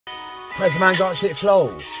Prezzaman got sick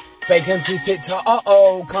flow. Fake MCs TikTok,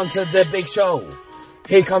 uh-oh, come to the big show.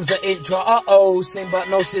 Here comes the intro, uh-oh, sing but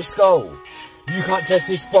no Cisco. You can't test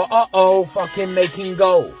this spot, uh-oh, fucking making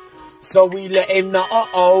go. So we let him know,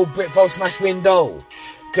 uh-oh, brick foe smash window.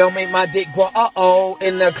 Don't make my dick grow, uh-oh,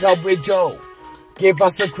 in the club with Joe. Give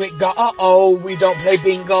us a quick go, uh-oh, we don't play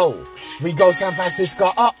bingo. We go San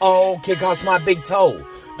Francisco, uh-oh, kick us my big toe.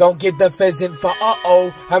 Don't give the feds in for uh-oh,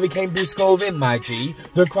 Hurricane be scoring my G.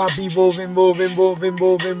 The crowd be roaring, roaring, roaring,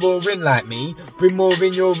 roaring, roaring like me. Bring more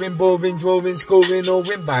in, you're in, boring, drawing, scoring or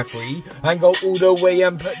win by 3. And go all the way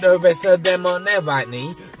and put the rest of them on their right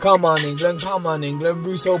knee. Come on England,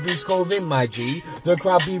 Russo be scoring my G. The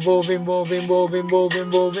crowd be roaring, roaring, roaring, roaring,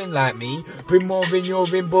 roaring like me. Bring more in,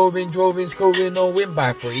 you're in, boring, drawing, scoring or win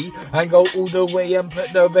by 3. And go all the way and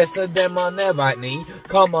put the rest of them on their right knee.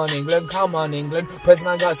 Come on England,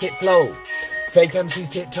 Prezzaman got sick flow. Fake MCs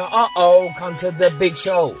TikTok, uh-oh, come to the big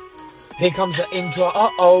show. Here comes the intro,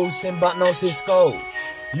 uh-oh, sing but no Cisco.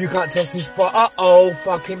 You can't test this spot, uh-oh,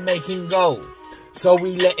 fucking making go. So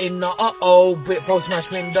we let him know, uh-oh, brick foe smash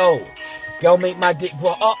window. Girl make my dick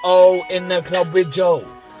grow, uh-oh, in the club with Joe.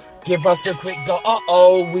 Give us a quick go,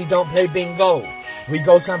 uh-oh, we don't play bingo. We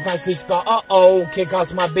go San Francisco, uh-oh, kick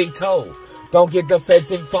us my big toe. Don't get the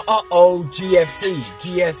feds in for uh-oh,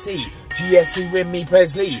 GSC with me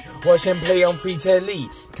Presley. Watch them play on free telly,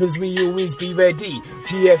 cause we always be ready.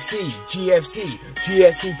 GSC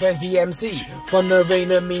Presley MC. From the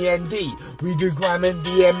reign of me and D. We do Grime and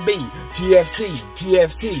DMB. GSC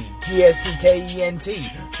KENT.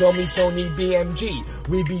 Show me Sony BMG.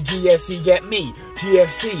 We be GFC, get me.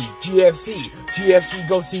 GFC,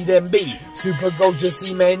 go see them be. Super go just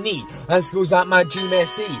see many. And schools like my G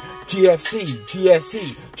Messi. GFC,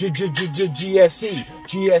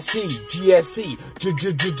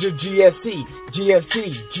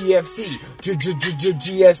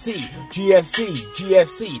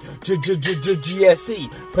 GFC,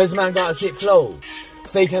 Prezzaman got a sick flow.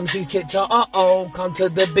 Fake MCs TikTok, uh-oh, come to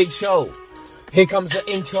the big show. Here comes the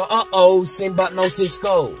intro, uh-oh, sing but no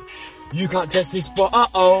Cisco. You can't test this spot,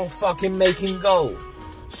 uh-oh, fucking making go.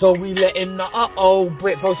 So we let him know, uh-oh,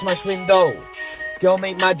 brick foe smash window. Girl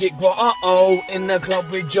make my dick grow, uh-oh, in the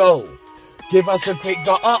club with Joe. Give us a quick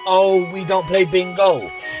go, uh-oh, we don't play bingo.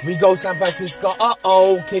 We go San Francisco,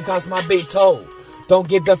 uh-oh, kick us my big toe. Don't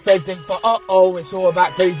give the feds in for uh-oh, it's all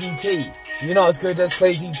about crazy T. You're not as good as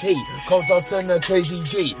crazy T. Cold Dawson and crazy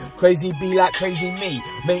G. Crazy B like crazy me.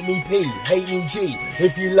 Make me P, hate me G.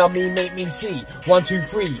 If you love me, make me C. 1, 2,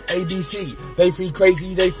 3, ABC. They free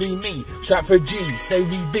crazy, they free me. Stratford G, say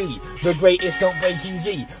we be. The greatest, don't break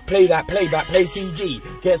easy. Play that, play CD.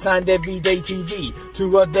 Get signed everyday TV.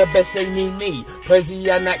 2 of the best, they need me. Prezi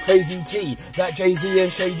and that crazy T. That Jay-Z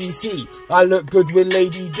and Shady C. I look good with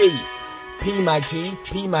Lady D. P my G,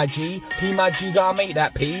 gotta make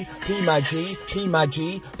that P. P my G, gotta make that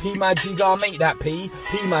P. P my G, gotta make that P.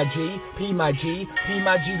 P my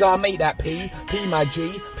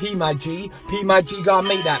G, gotta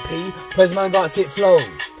make that P. Prezzaman got sick flow.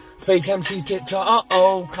 Fake MCs TikTok,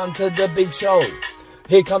 uh-oh, come to the big show.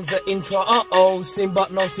 Here comes the intro, uh-oh, sing but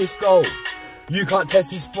no Cisco. You can't test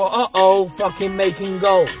this spot, uh-oh, fucking making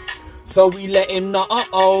go. So we let him know,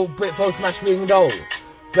 uh-oh, brick foe smash window.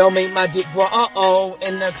 Girl make my dick grow, uh-oh,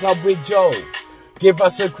 in the club with Joe. Give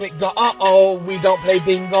us a quick go, uh-oh, we don't play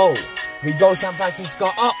bingo. We go San Francisco,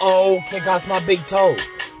 uh-oh, kick us my big toe.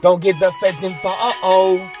 Don't give the feds in for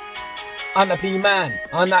uh-oh. I'm the P-man,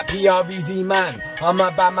 I'm that P-R-E-Z man. I'm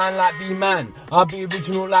a bad man like V-man, I'll be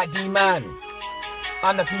original like D-man.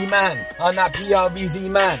 I'm the P-man, I'm that P-R-E-Z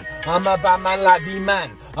man. I'm a bad man like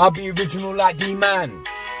V-man, I'll be original like D-man.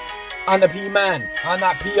 I'm the P-man, I'm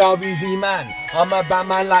that P-R-E-Z man. I'm a bad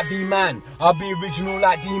man like V-man, I'll be original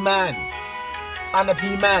like D-man. I'm the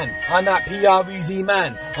P-man, I'm that P-R-E-Z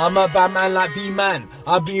man. I'm a bad man like V-man,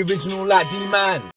 I'll be original like D-man.